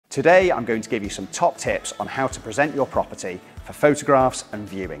Today, I'm going to give you some top tips on how to present your property for photographs and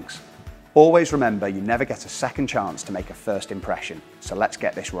viewings. Always remember, you never get a second chance to make a first impression, so let's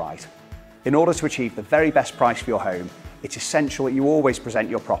get this right. In order to achieve the very best price for your home, it's essential that you always present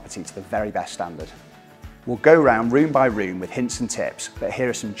your property to the very best standard. We'll go round room by room with hints and tips, but here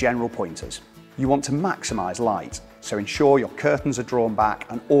are some general pointers. You want to maximise light, so ensure your curtains are drawn back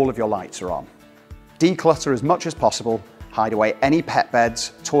and all of your lights are on. Declutter as much as possible, hide away any pet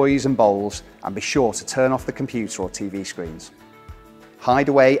beds, toys and bowls, and be sure to turn off the computer or TV screens. Hide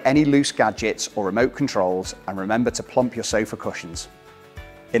away any loose gadgets or remote controls, and remember to plump your sofa cushions.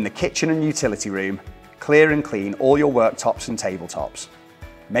 In the kitchen and utility room, clear and clean all your worktops and tabletops.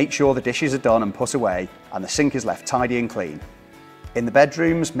 Make sure the dishes are done and put away and the sink is left tidy and clean. In the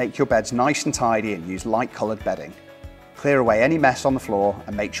bedrooms, make your beds nice and tidy and use light coloured bedding. Clear away any mess on the floor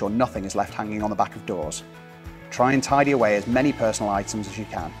and make sure nothing is left hanging on the back of doors. Try and tidy away as many personal items as you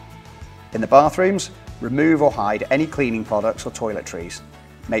can. In the bathrooms, remove or hide any cleaning products or toiletries.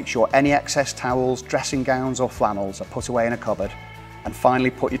 Make sure any excess towels, dressing gowns or flannels are put away in a cupboard. And finally,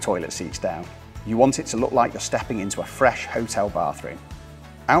 put your toilet seats down. You want it to look like you're stepping into a fresh hotel bathroom.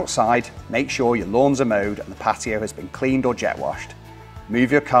 Outside, make sure your lawns are mowed and the patio has been cleaned or jet washed.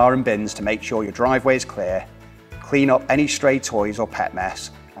 Move your car and bins to make sure your driveway is clear. Clean up any stray toys or pet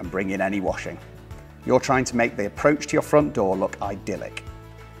mess and bring in any washing. You're trying to make the approach to your front door look idyllic.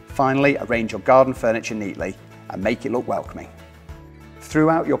 Finally, arrange your garden furniture neatly and make it look welcoming.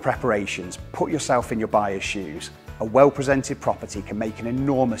 Throughout your preparations, put yourself in your buyer's shoes. A well-presented property can make an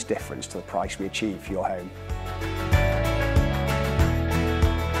enormous difference to the price we achieve for your home.